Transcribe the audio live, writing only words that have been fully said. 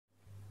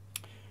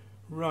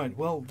Right,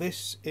 well,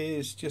 this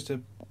is just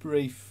a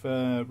brief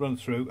run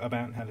through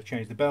about how to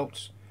change the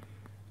belts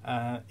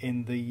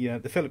in the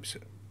Phillips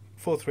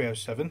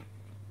 4307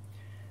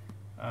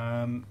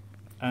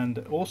 and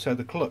also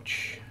the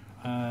clutch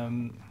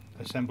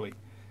assembly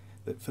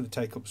for the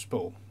take-up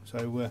spool.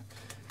 So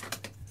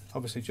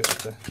obviously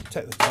just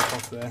take the top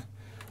off there.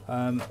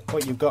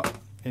 What you've got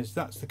is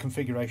that's the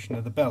configuration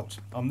of the belt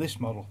on this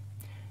model.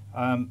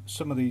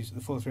 Some of these,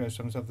 the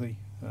 4307s, have the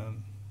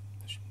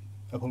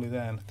a pulley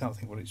there, and I can't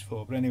think what it's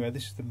for, but anyway,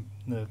 this is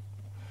the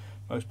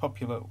most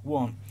popular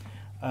one.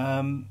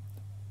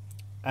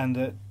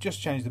 Just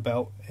change the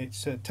belt.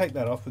 It's take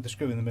that off with the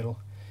screw in the middle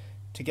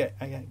to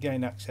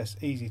gain access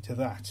easy to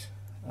that.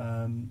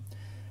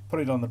 Put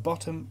it on the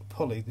bottom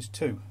pulley. There's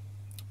two.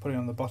 Put it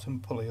on the bottom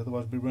pulley,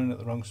 otherwise we'll be running at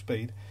the wrong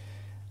speed.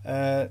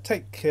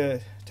 Take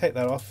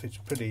that off. It's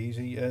pretty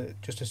easy.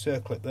 Just a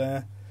circle it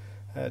there.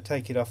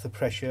 Take it off the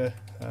pressure.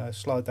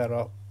 Slide that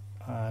up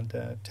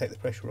and take the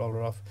pressure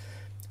roller off.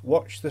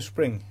 Watch the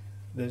spring.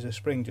 There's a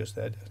spring just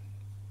there.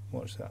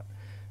 Watch that.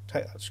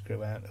 Take that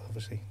screw out,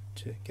 obviously,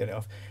 to get it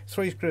off.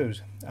 3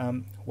 screws.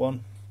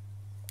 1,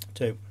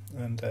 2,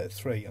 and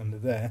 3 under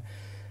there.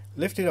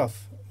 Lift it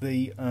off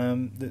the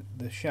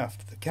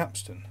shaft, the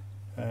capstan.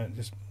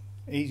 Just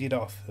ease it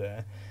off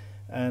there.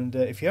 And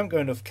if you haven't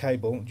got enough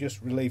cable,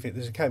 just relieve it.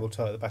 There's a cable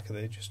tie at the back of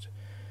there. Just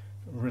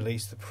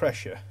release the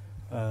pressure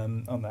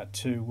on that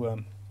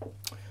to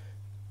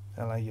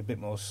allow you a bit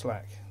more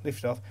slack.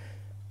 Lift it off.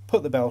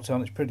 Put the belt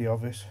on. It's pretty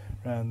obvious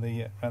around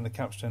the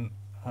capstan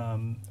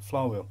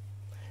flywheel.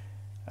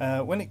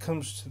 When it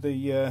comes to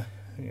the, I'll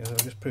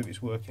just prove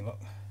it's working. Look,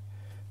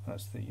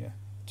 that's the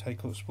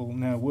take-up spool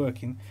now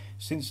working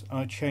since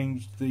I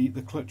changed the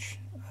clutch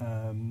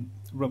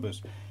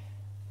rubbers.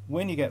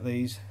 When you get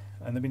these,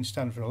 and they've been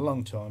standing for a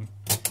long time,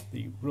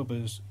 the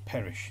rubbers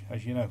perish,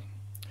 as you know,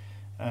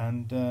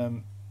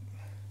 and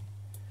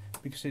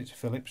because it's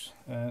Phillips,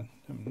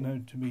 don't know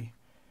to be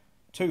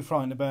too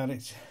frightened about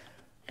it.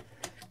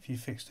 If you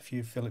fixed a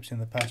few Phillips in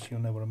the past, you'll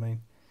know what I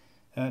mean.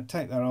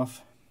 Take that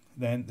off.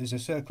 Then there's a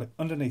circlip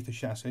underneath the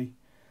chassis.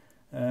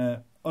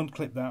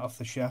 Unclip that off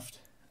the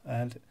shaft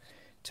and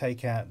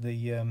take out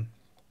the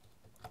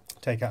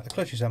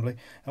clutch assembly.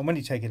 And when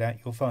you take it out,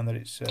 you'll find that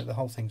it's the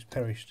whole thing's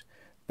perished.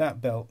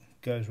 That belt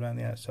goes around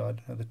the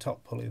outside of the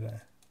top pulley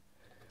there.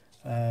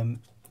 As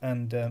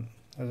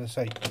I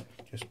say,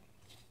 just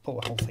pull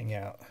the whole thing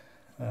out,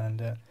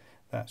 and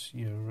that's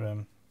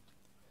your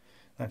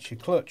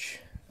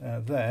clutch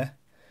there.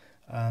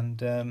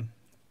 And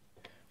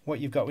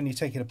what you've got when you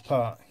take it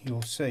apart,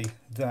 you'll see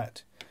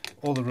that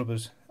all the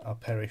rubbers are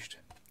perished.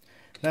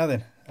 Now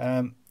then,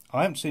 I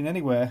haven't seen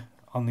anywhere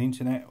on the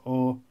internet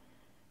or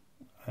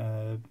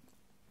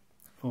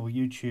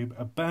YouTube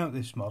about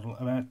this model,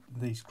 about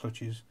these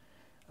clutches.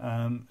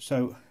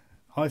 So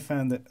I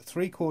found that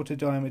 3/4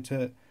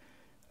 diameter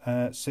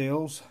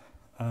seals,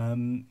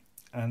 and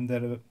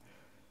they're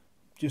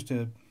just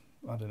under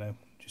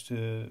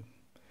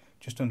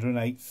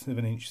 1/8 of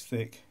an inch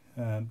thick.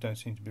 Don't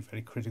seem to be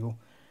very critical.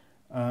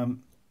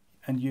 And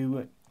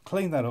you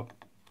clean that up,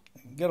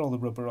 get all the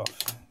rubber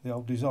off, the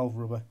old dissolved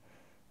rubber,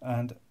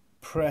 and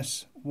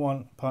press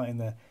one part in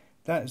there.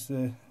 That's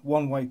the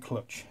one-way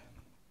clutch,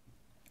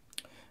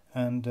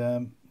 and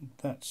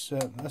that's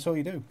all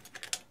you do.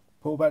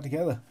 Pull back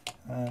together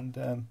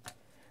and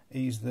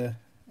ease the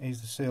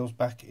seals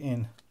back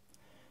in,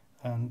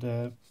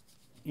 and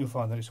you'll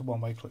find that it's a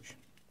one-way clutch,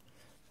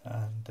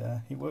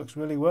 and it works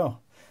really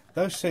well.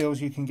 Those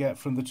seals you can get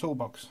from the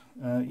toolbox,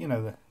 you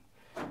know,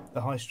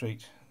 the high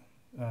street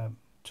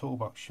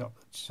toolbox shop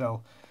that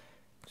sell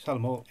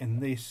them all in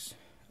this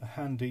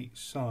handy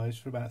size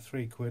for about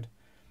 £3,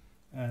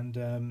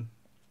 and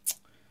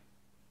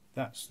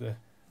that's the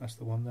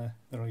one there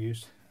that I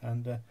used,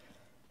 and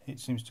it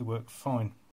seems to work fine.